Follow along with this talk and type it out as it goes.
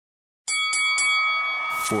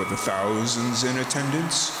For the thousands in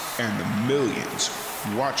attendance and the millions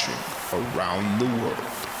watching around the world,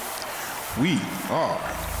 we are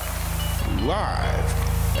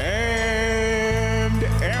live and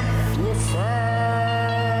amplified.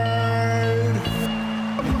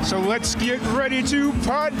 So let's get ready to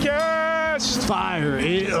podcast. Fire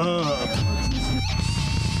it up.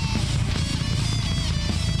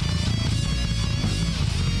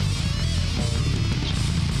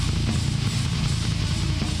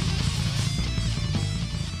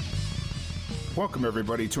 Welcome,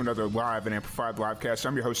 everybody, to another live and amplified livecast.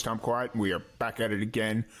 I'm your host, Tom Quiet, and we are back at it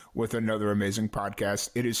again with another amazing podcast.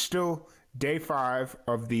 It is still day 5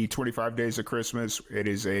 of the 25 days of Christmas. It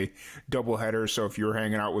is a doubleheader, so if you were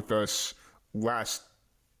hanging out with us last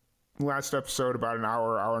episode about an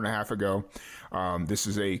hour and a half ago, this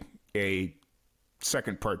is a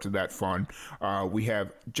second part to that fun. We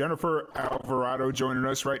have Jennifer Alvarado joining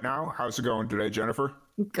us right now. How's it going today, Jennifer?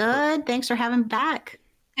 Good. Thanks for having me back.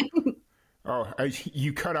 Oh,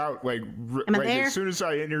 you cut out like as soon as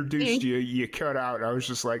I introduced you, you cut out. I was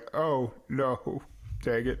just like, oh no,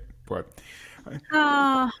 dang it. But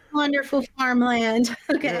wonderful farmland.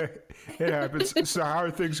 Okay. Yeah, it happens. So how are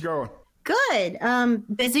things going? Good.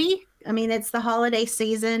 Busy. I mean, it's the holiday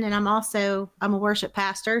season, and I'm a worship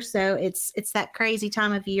pastor, so it's that crazy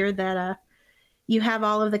time of year that you have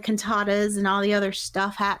all of the cantatas and all the other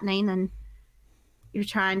stuff happening, and you're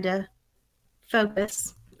trying to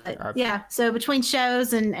focus. But yeah, so between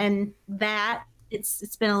shows and that,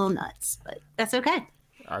 it's been a little nuts, but that's okay.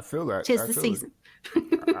 I feel that. 'Tis the season.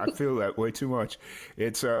 I feel that way too much.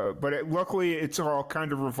 It's luckily it's all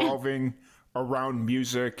kind of revolving around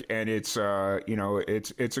music, and it's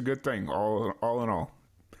it's a good thing all in all.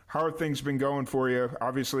 How have things been going for you?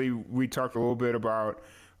 Obviously, we talked a little bit about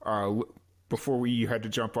before we had to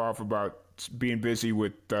jump off about being busy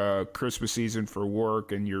with Christmas season for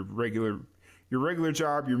work and your regular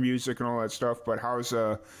job, your music, and all that stuff. But how's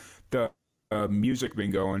the music been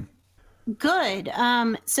going? Good.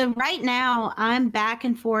 So right now I'm back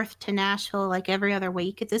and forth to Nashville like every other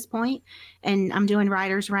week at this point, and I'm doing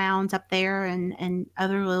writers rounds up there and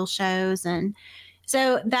other little shows, and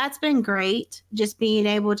so that's been great. Just being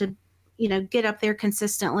able to, get up there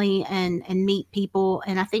consistently and meet people,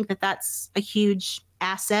 and I think that that's a huge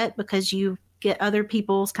asset because you get other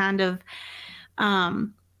people's kind of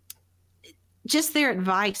just their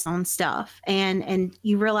advice on stuff, and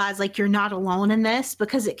you realize like you're not alone in this,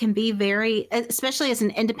 because it can be very, especially as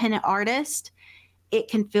an independent artist, it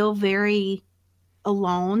can feel very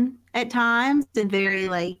alone at times and very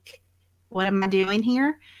like, what am I doing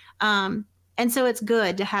here? And so it's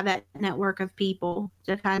good to have that network of people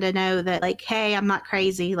to kind of know that like, hey, I'm not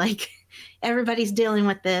crazy. Like everybody's dealing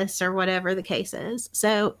with this or whatever the case is.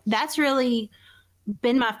 So that's really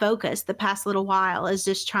been my focus the past little while, is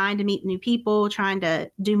just trying to meet new people, trying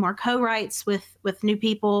to do more co-writes with new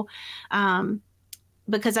people,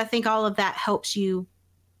 because I think all of that helps you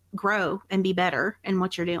grow and be better in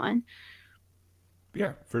what you're doing.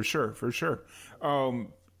 Yeah, for sure.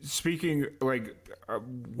 Speaking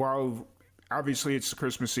while obviously it's the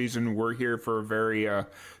Christmas season, we're here for a very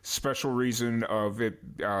special reason of it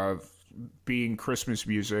being Christmas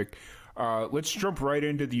music. Let's jump right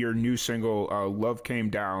into your new single, "Love Came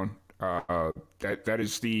Down."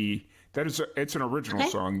 It's an original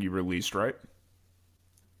song you released, right?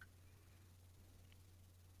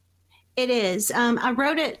 It is. I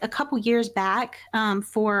wrote it a couple years back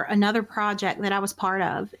for another project that I was part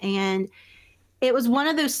of, and it was one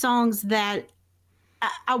of those songs that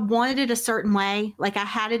I wanted it a certain way. Like I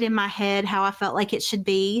had it in my head how I felt like it should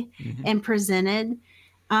be and presented.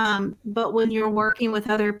 But when you're working with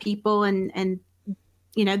other people and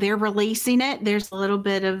they're releasing it, there's a little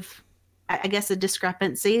bit of, I guess, a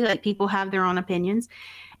discrepancy. Like people have their own opinions.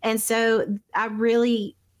 And so I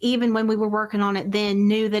really, even when we were working on it then,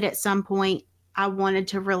 knew that at some point I wanted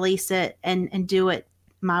to release it and do it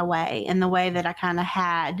my way, and the way that I kind of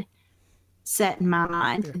had set in my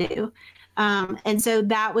mind to do. And so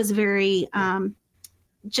that was very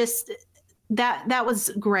that was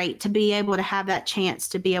great to be able to have that chance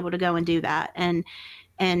to be able to go and do that and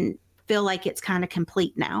feel like it's kind of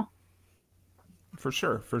complete now. For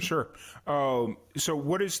sure. So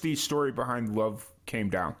what is the story behind "Love Came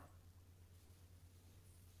Down"?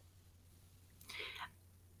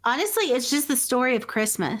 Honestly, it's just the story of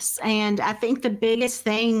Christmas. And I think the biggest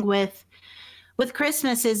thing with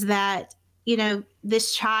Christmas is that,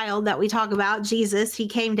 this child that we talk about, Jesus, he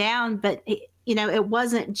came down, but it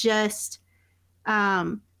wasn't just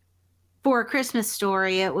for a Christmas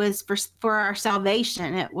story. It was for our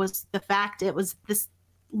salvation. It was the fact, it was this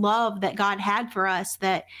love that God had for us,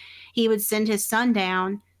 that he would send his son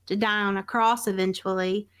down to die on a cross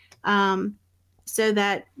eventually, so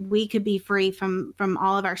that we could be free from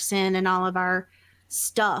all of our sin and all of our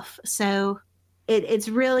stuff. So it's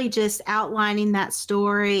really just outlining that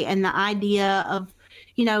story and the idea of,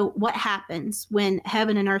 what happens when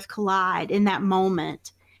heaven and earth collide in that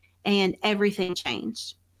moment and everything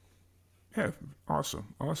changed. Yeah,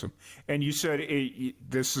 awesome. And you said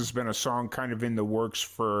this has been a song kind of in the works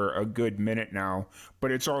for a good minute now,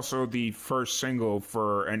 but it's also the first single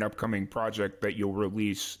for an upcoming project that you'll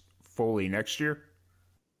release fully next year?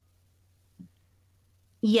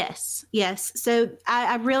 Yes. So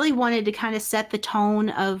I really wanted to kind of set the tone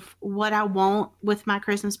of what I want with my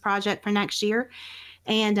Christmas project for next year.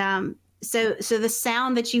 And so the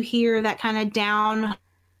sound that you hear, that kind of down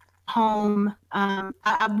home,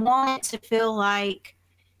 I want it to feel like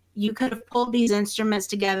you could have pulled these instruments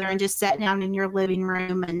together and just sat down in your living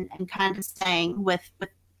room and kind of sang with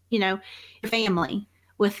your family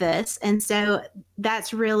with this. And so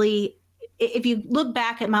that's really, if you look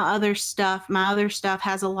back at my other stuff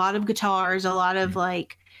has a lot of guitars, a lot of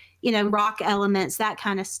rock elements, that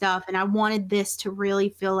kind of stuff. And I wanted this to really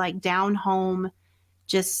feel like down home,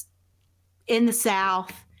 just in the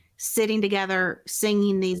South, sitting together,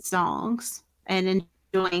 singing these songs and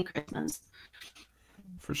enjoying Christmas.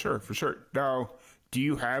 For sure. Now, do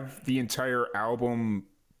you have the entire album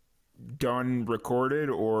done, recorded,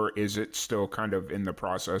 or is it still kind of in the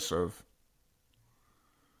process of?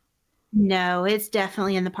 No, it's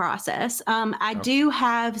definitely in the process. I do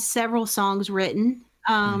have several songs written,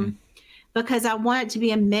 because I want it to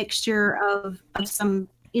be a mixture of some,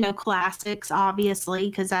 classics, obviously,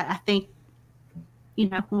 because I think,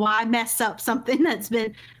 why mess up something that's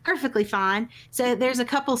been perfectly fine? So there's a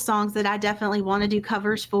couple songs that I definitely want to do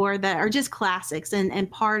covers for that are just classics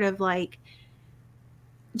and part of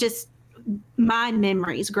just my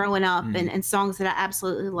memories growing up and songs that I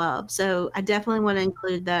absolutely love. So I definitely want to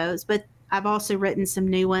include those, but I've also written some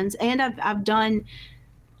new ones, and I've done,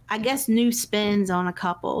 I guess, new spins on a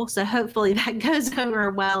couple. So hopefully that goes over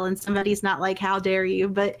well and somebody's not like, how dare you?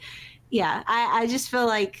 But yeah, I just feel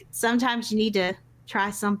like sometimes you need to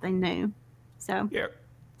try something new. So yeah,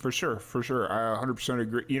 for sure. I 100%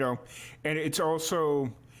 agree. And it's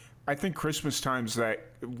also, I think Christmas times that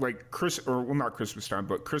not Christmas time,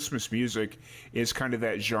 but Christmas music is kind of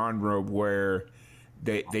that genre where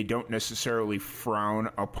they don't necessarily frown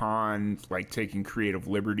upon taking creative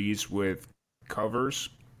liberties with covers,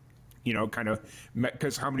 kind of,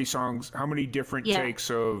 because how many different takes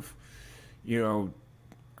of,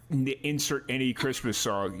 insert any Christmas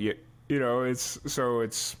song, it's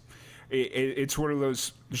one of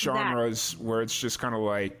those genres where it's just kind of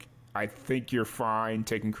like, I think you're fine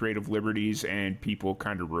taking creative liberties and people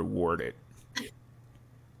kind of reward it.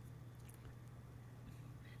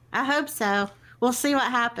 I hope so. We'll see what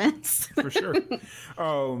happens. For sure.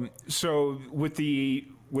 So with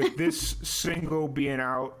this single being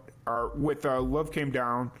out, with Love Came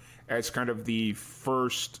Down as kind of the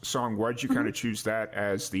first song, why did you kind of choose that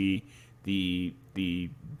as the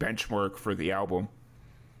benchmark for the album?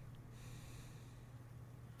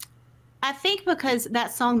 I think because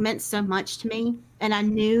that song meant so much to me, and I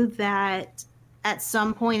knew that at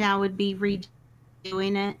some point I would be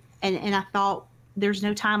redoing it, and I thought there's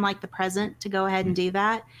no time like the present to go ahead and do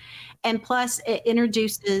that. And plus I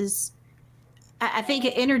think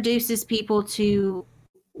it introduces people to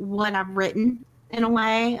what I've written in a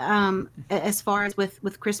way, as far as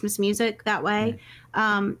with Christmas music that way.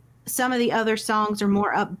 Some of the other songs are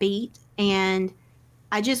more upbeat, and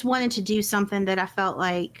I just wanted to do something that I felt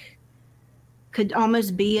like could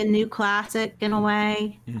almost be a new classic in a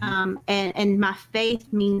way. And my faith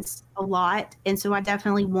means a lot. And so I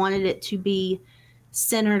definitely wanted it to be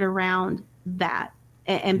centered around that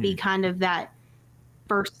and be kind of that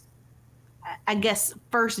first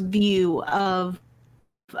view of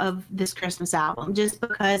this Christmas album, just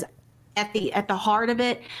because at the heart of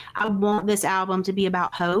it, I want this album to be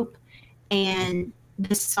about hope. And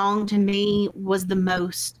this song to me was the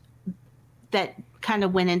most that kind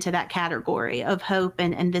of went into that category of hope,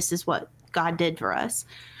 and this is what God did for us.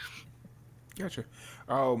 Gotcha.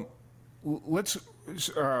 We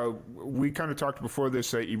kind of talked before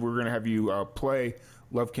this that we're going to have you play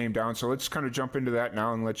Love Came Down, so let's kind of jump into that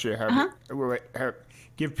now and let you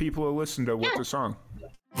give people a listen to what the song.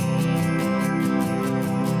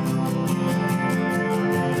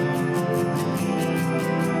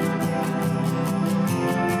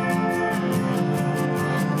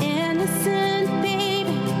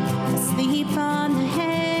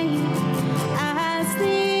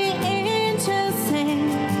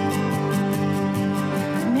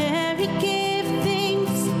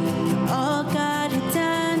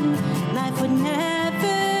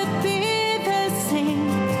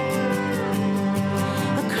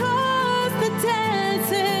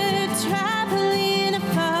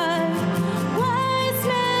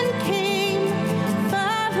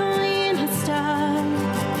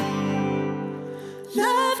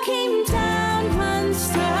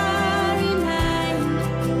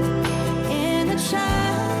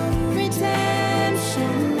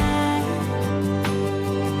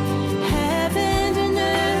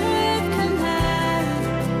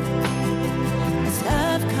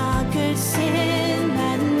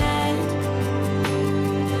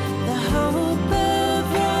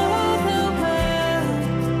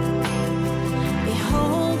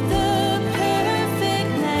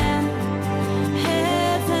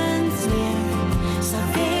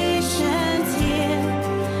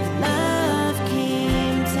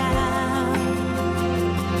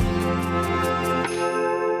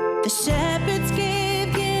 The shepherds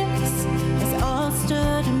gave gifts as all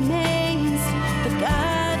stood amazed, but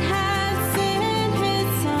God had sent his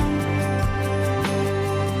son.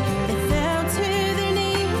 They fell to their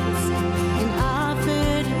knees and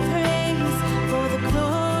offered praise for the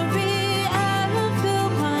glory of the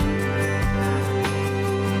one.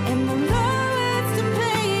 In the lowest of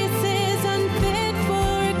places, unfit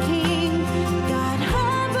for a king, God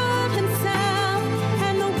humbled himself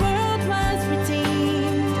and the world was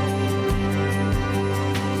redeemed.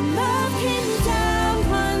 Love came down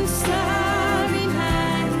one starry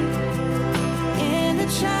night in the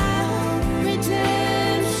child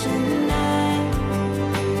redemption night.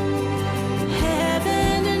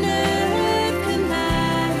 Heaven and earth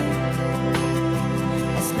collide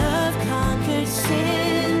as love conquered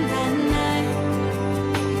sin that night.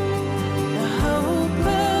 The hope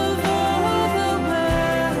of all the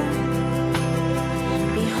world.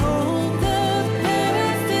 Behold the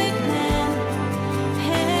perfect Lamb.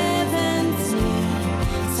 Heaven's near,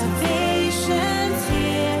 salvation's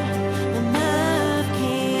here. When love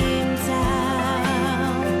came down.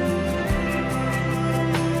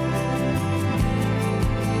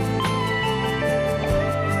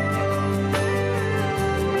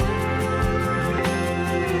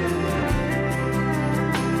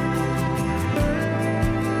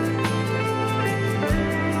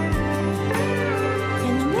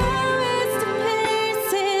 In the lowest of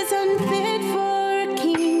places, unfit for a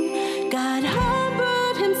king, God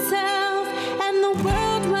humbled himself and the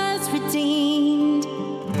world was redeemed.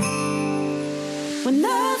 When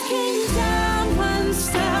love came down one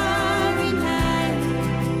starry night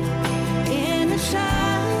in the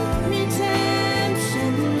child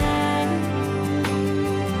redemption night,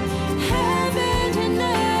 heaven and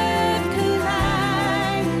earth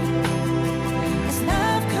collide as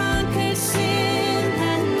love conquered sin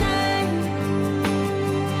that night.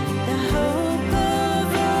 The hope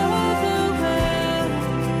of all the world.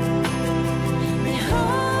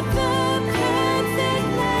 Behold the perfect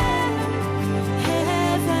Lamb.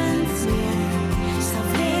 Heaven's near,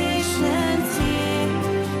 salvation's here.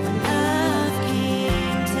 When love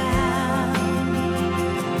came down.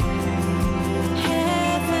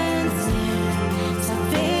 Heaven's near,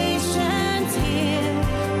 salvation's here.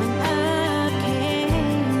 When love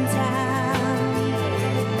came down.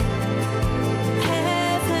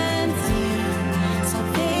 Heaven's near,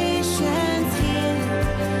 salvation's here.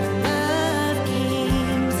 Love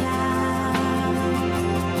came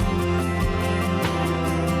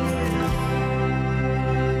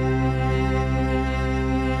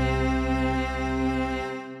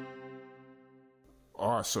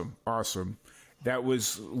Awesome. That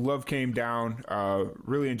was Love Came Down.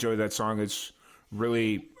 Really enjoyed that song. It's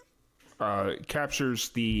really captures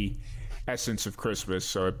the essence of Christmas.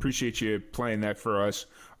 So I appreciate you playing that for us.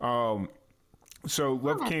 So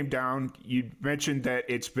Love Came Down, you mentioned that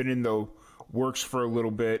it's been in the works for a little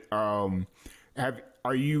bit. Are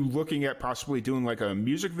you looking at possibly doing like a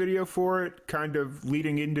music video for it, kind of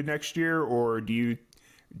leading into next year, or do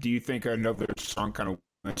you think another song kind of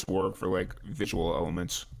wants more for like visual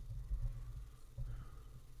elements?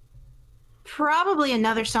 Probably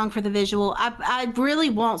another song for the visual. I really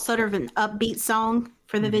want sort of an upbeat song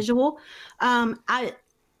for the visual. I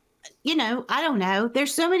don't know.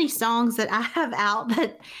 There's so many songs that I have out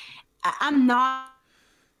that I'm not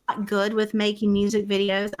good with making music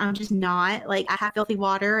videos. I'm just not. Like, I have Filthy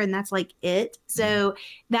Water and that's like it. So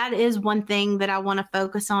that is one thing that I want to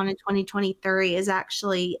focus on in 2023 is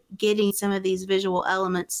actually getting some of these visual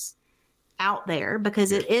elements out there,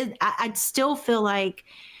 because it is, I still feel like,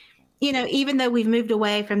 even though we've moved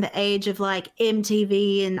away from the age of like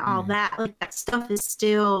MTV and all that, like that stuff is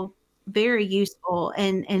still very useful.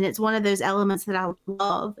 And it's one of those elements that I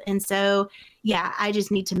love. And so, yeah, I just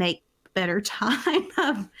need to make better time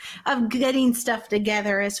of getting stuff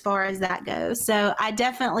together as far as that goes. So I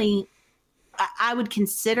would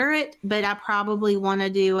consider it, but I probably want to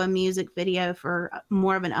do a music video for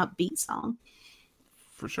more of an upbeat song.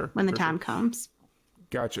 For sure. When the time comes.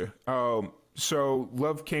 Gotcha. So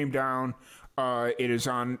Love Came Down. It is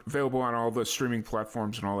available on all the streaming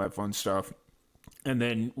platforms and all that fun stuff. And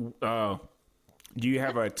then, do you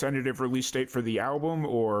have a tentative release date for the album,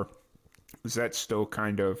 or is that still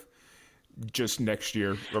kind of just next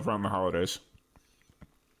year around the holidays?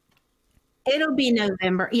 It'll be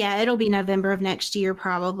November. Yeah, it'll be November of next year,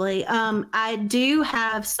 probably. I do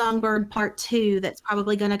have Songbird Part 2 that's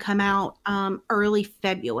probably going to come out early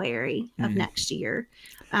February of next year,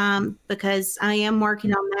 because I am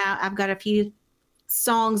working on that. I've got a few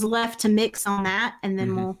songs left to mix on that, and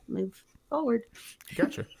then we'll move forward.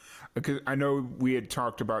 Gotcha. Because I know we had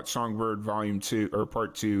talked about Songbird Volume 2 or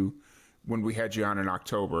Part 2 when we had you on in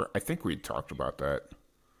October. I think we talked about that.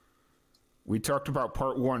 We talked about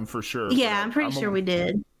Part 1 for sure. Yeah, I'm pretty sure we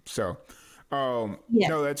did. So, Yeah.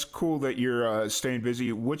 no, that's cool that you're staying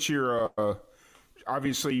busy. What's your,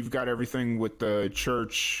 obviously you've got everything with the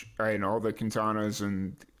church and all the quintanas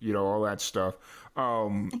and, all that stuff.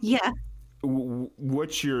 Yeah.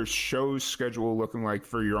 What's your show schedule looking like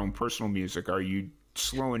for your own personal music? Are you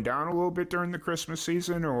slowing down a little bit during the Christmas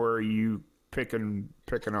season, or are you picking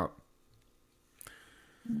up?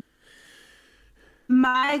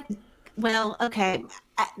 Well, okay.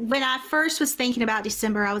 When I first was thinking about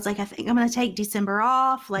December, I was like, I think I'm going to take December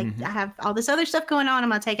off. Like, I have all this other stuff going on. I'm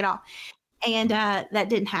going to take it off. And that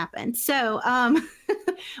didn't happen. So,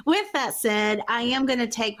 with that said, I am going to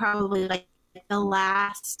take probably like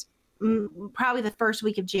probably the first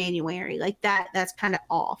week of January. Like that's kind of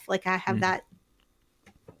off. Like I have that,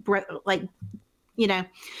 like,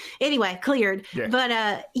 anyway, cleared. Yeah.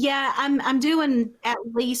 But yeah, I'm doing at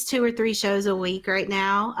least 2 or 3 shows a week right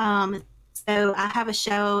now. So I have a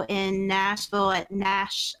show in Nashville at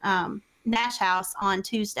Nash House on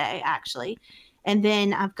Tuesday, actually. And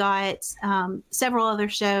then I've got several other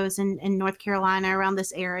shows in North Carolina around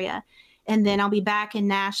this area. And then I'll be back in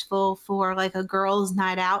Nashville for like a girls'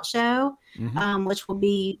 night out show, which will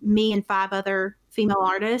be me and 5 other female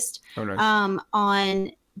artists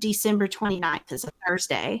on December 29th. It's a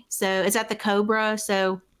Thursday. So it's at the Cobra.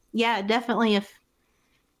 So yeah, definitely if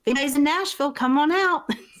anybody's in Nashville, come on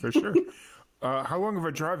out. For sure. How long of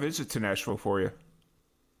a drive is it to Nashville for you?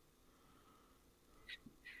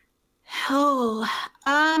 Oh,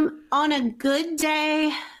 on a good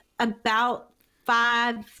day, about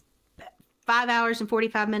 5 hours and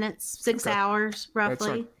 45 minutes, 6 hours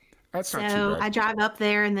roughly. That's not too bad. I drive up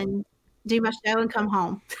there and then do my show and come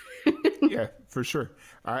home. Yeah, for sure.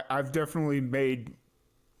 I've definitely made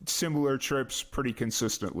similar trips pretty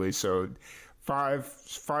consistently. So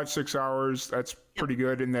 6 hours, that's pretty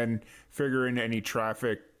good. And then figure in any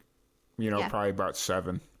traffic, probably about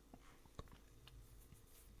 7.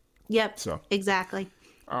 Yep. So exactly.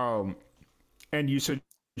 And you said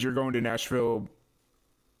you're going to Nashville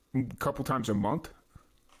a couple times a month?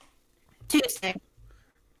 Tuesday.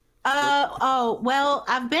 Well,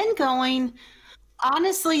 I've been going.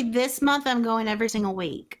 Honestly, this month I'm going every single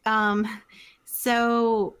week.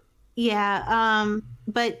 So yeah.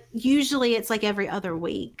 But usually it's like every other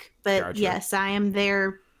week. But gotcha. Yes, I am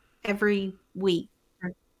there every week.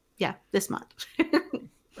 Yeah, this month.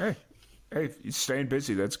 Hey, staying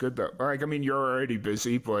busy. That's good though. Like, I mean, you're already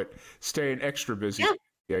busy, but staying extra busy,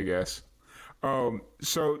 I guess. So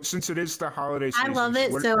since it is the holiday season, I love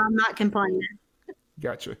it, so I'm not complaining.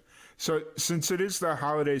 Gotcha. So since it is the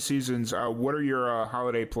holiday seasons, what are your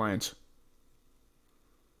holiday plans?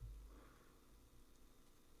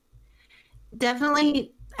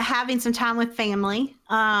 Definitely having some time with family.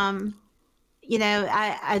 We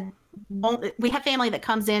have family that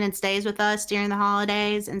comes in and stays with us during the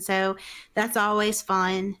holidays, and so that's always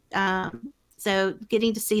fun. So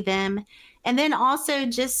getting to see them, and then also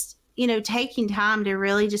just taking time to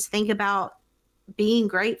really just think about being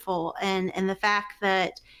grateful and the fact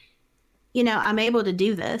that I'm able to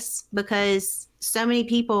do this because so many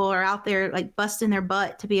people are out there like busting their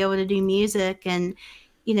butt to be able to do music, and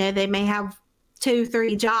they may have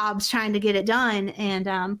 2-3 jobs trying to get it done, and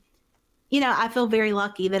I feel very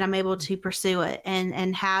lucky that I'm able to pursue it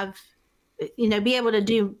and have, be able to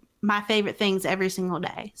do my favorite things every single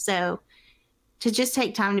day. So to just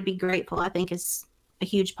take time to be grateful, I think is a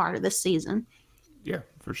huge part of this season. Yeah,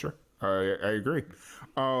 for sure. I agree.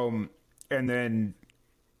 And then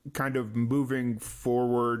kind of moving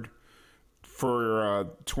forward for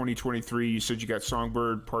 2023, you said you got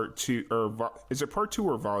Songbird Part 2, or is it Part 2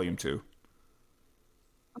 or Volume 2?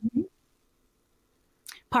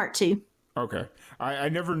 Part 2. Okay. I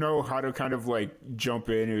never know how to kind of like jump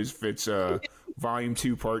in if it's Volume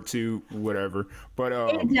 2, Part 2, whatever. But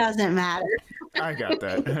it doesn't matter. I got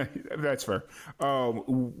that. That's fair.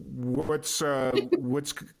 What's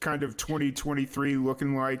kind of 2023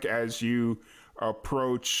 looking like as you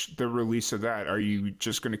approach the release of that? Are you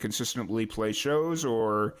just going to consistently play shows,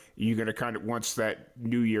 or are you going to kind of, once that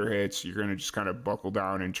new year hits, you're going to just kind of buckle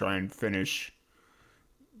down and try and finish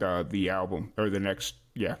the album or the next?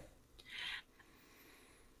 Yeah.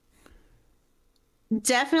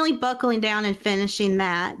 Definitely buckling down and finishing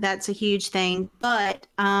that. That's a huge thing. But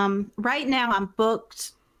right now I'm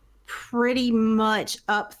booked pretty much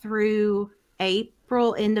up through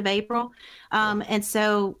April, end of April. And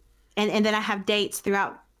so, and then I have dates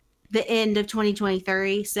throughout the end of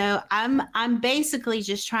 2023. So I'm basically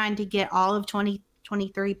just trying to get all of 2023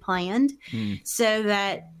 2023 planned so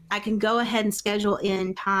that I can go ahead and schedule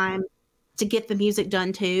in time to get the music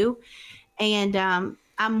done too. And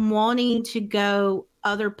I'm wanting to go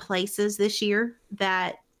other places this year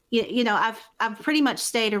that, I've pretty much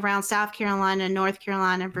stayed around South Carolina, North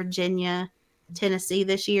Carolina, Virginia, Tennessee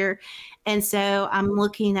this year. And so I'm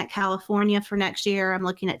looking at California for next year. I'm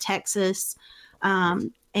looking at Texas.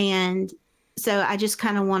 And so I just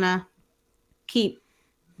kind of want to keep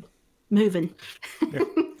moving. Yeah,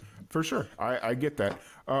 for sure. I get that.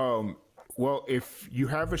 Well, if you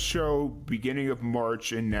have a show beginning of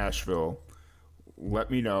March in Nashville,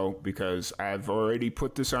 let me know, because I've already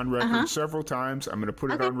put this on record several times. I'm going to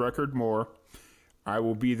put it on record more. I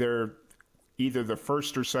will be there either the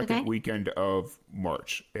first or second weekend of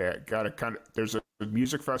March. Yeah, there's a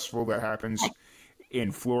music festival that happens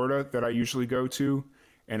in Florida that I usually go to,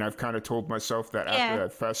 and I've kind of told myself that after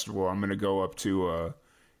that festival, I'm going to go up to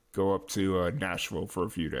Nashville for a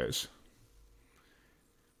few days.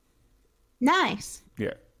 Nice.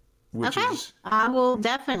 Yeah. I will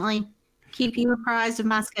definitely keep you apprised of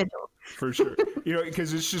my schedule. For sure.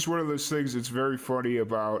 Because it's just one of those things that's very funny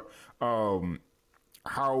about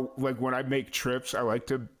how, like, when I make trips, I like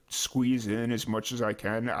to squeeze in as much as I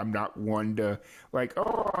can. I'm not one to, like,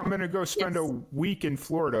 I'm going to go spend a week in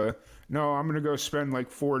Florida. No, I'm going to go spend like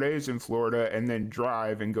 4 days in Florida and then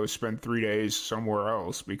drive and go spend 3 days somewhere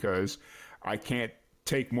else, because I can't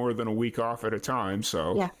take more than a week off at a time.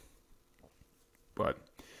 So, yeah.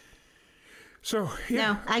 Yeah.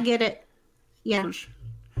 No, I get it. Yeah.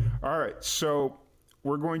 All right. So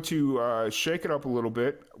we're going to shake it up a little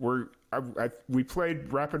bit. We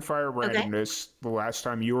played Rapid Fire Randomness the last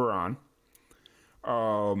time you were on.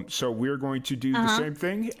 So we're going to do the same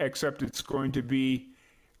thing, except it's going to be,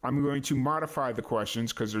 I'm going to modify the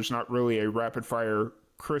questions because there's not really a Rapid Fire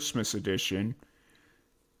Christmas edition.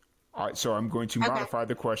 So I'm going to modify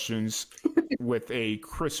the questions with a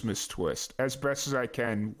Christmas twist as best as I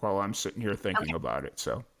can while I'm sitting here thinking about it.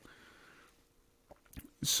 So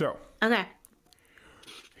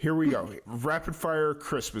here we go. Rapid Fire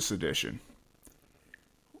Christmas edition.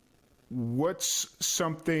 What's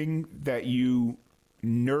something that you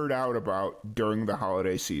nerd out about during the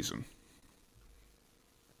holiday season?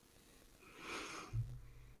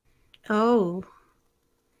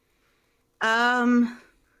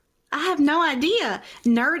 I have no idea.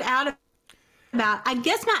 Nerd out about, I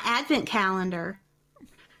guess, my advent calendar.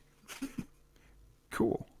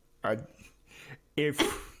 Cool.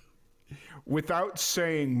 Without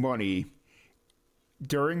saying money,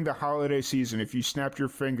 during the holiday season, if you snapped your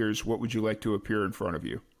fingers, what would you like to appear in front of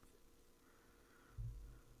you?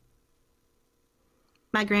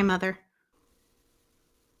 My grandmother.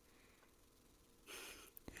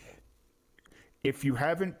 If you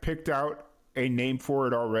haven't picked out a name for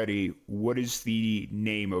it already, what is the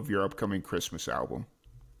name of your upcoming Christmas album?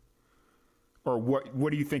 Or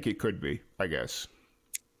what do you think it could be, I guess?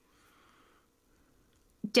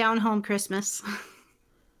 Down Home Christmas.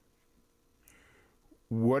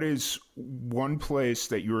 What is one place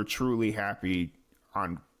that you're truly happy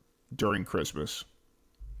on during Christmas?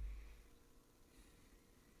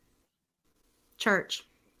 Church.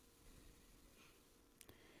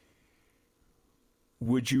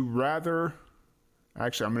 Would you rather...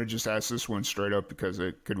 Actually, I'm going to just ask this one straight up because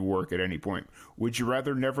it could work at any point. Would you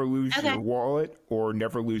rather never lose your wallet or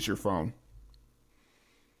never lose your phone?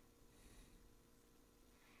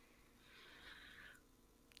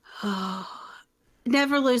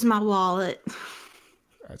 Never lose my wallet.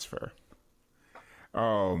 That's fair.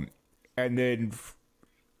 And then,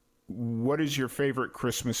 what is your favorite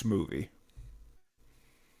Christmas movie?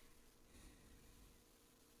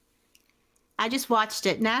 I just watched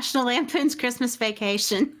it. National Lampoon's Christmas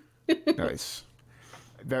Vacation. Nice.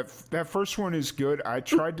 That first one is good. I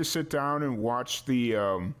tried to sit down and watch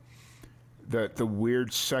the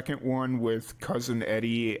weird second one with Cousin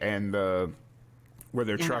Eddie and where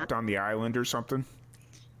they're trapped on the island or something.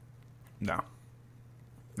 No.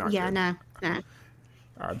 Not good. No.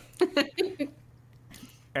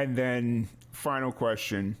 And then, final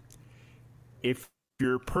question. If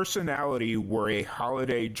your personality were a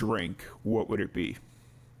holiday drink, what would it be?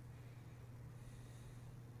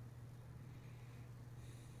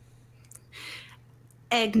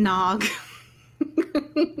 Eggnog.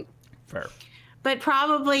 Fair. But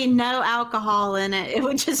probably no alcohol in it. It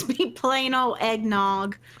would just be plain old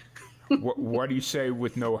eggnog. What do you say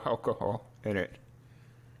with no alcohol in it?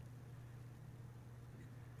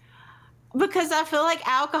 Because I feel like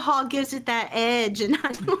alcohol gives it that edge, and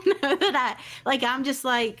I don't know that I'm just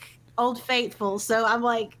like Old Faithful. So I'm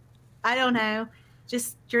like, I don't know,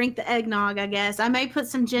 just drink the eggnog, I guess. I may put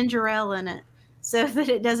some ginger ale in it. so that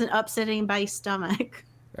it doesn't upset anybody's stomach.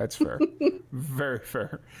 That's fair. Very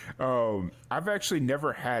fair. I've actually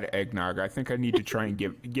never had eggnog. I think I need to try and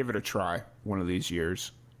give it a try one of these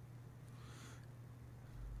years.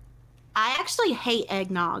 I actually hate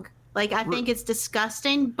eggnog. Like, I think it's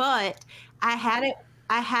disgusting, but I had it.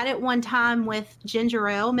 I had it one time with ginger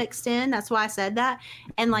ale mixed in. That's why I said that.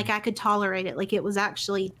 And like, I could tolerate it. Like, it was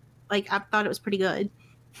actually, like, I thought it was pretty good.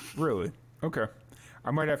 Really? Okay.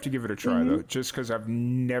 I might have to give it a try though, just because I've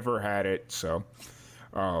never had it. So,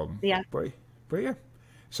 Yeah. but yeah.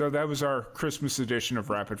 So that was our Christmas edition of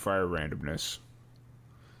Rapid Fire Randomness.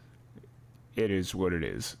 It is what it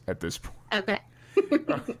is at this point. Okay.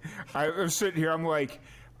 I'm sitting here. I'm like,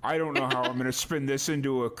 I don't know how I'm going to spin this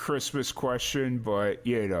into a Christmas question, but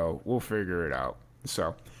you know, we'll figure it out.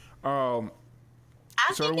 So, I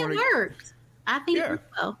think it worked. I think it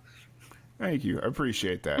will. Thank you. I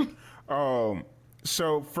appreciate that.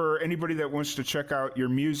 So for anybody that wants to check out your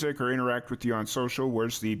music or interact with you on social,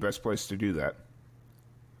 where's the best place to do that?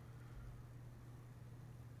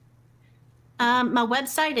 My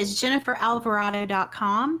website is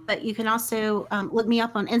jenniferalvarado.com, but you can also look me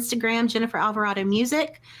up on Instagram, Jennifer Alvarado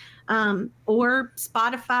Music, or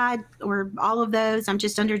Spotify, or all of those. I'm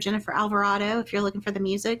just under Jennifer Alvarado if you're looking for the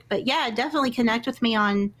music. But yeah, definitely connect with me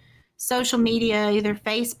on social media, either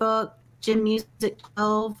Facebook, Jen Music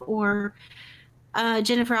 12, or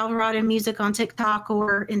Jennifer Alvarado Music on TikTok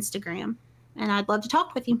or Instagram. And I'd love to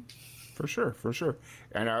talk with you. For sure, for sure.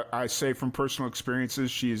 And I say from personal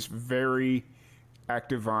experiences, she's very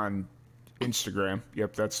active on Instagram.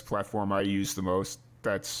 Yep, that's the platform I use the most.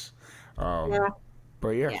 That's,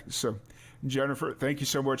 but yeah. So Jennifer, thank you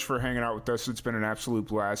so much for hanging out with us. It's been an absolute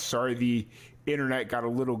blast. Sorry the internet got a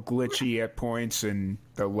little glitchy at points and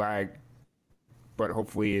the lag, but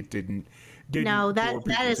hopefully it didn't no, that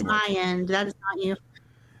is my end. That is not you.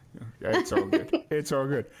 Yeah, it's all good. It's all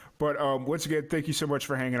good. But once again, thank you so much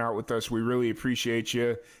for hanging out with us. We really appreciate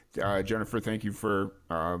you. Jennifer, thank you for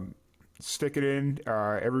sticking in.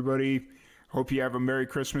 Everybody, hope you have a Merry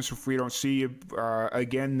Christmas if we don't see you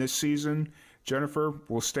again this season. Jennifer,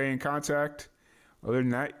 we'll stay in contact. Other than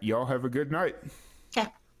that, y'all have a good night. Okay.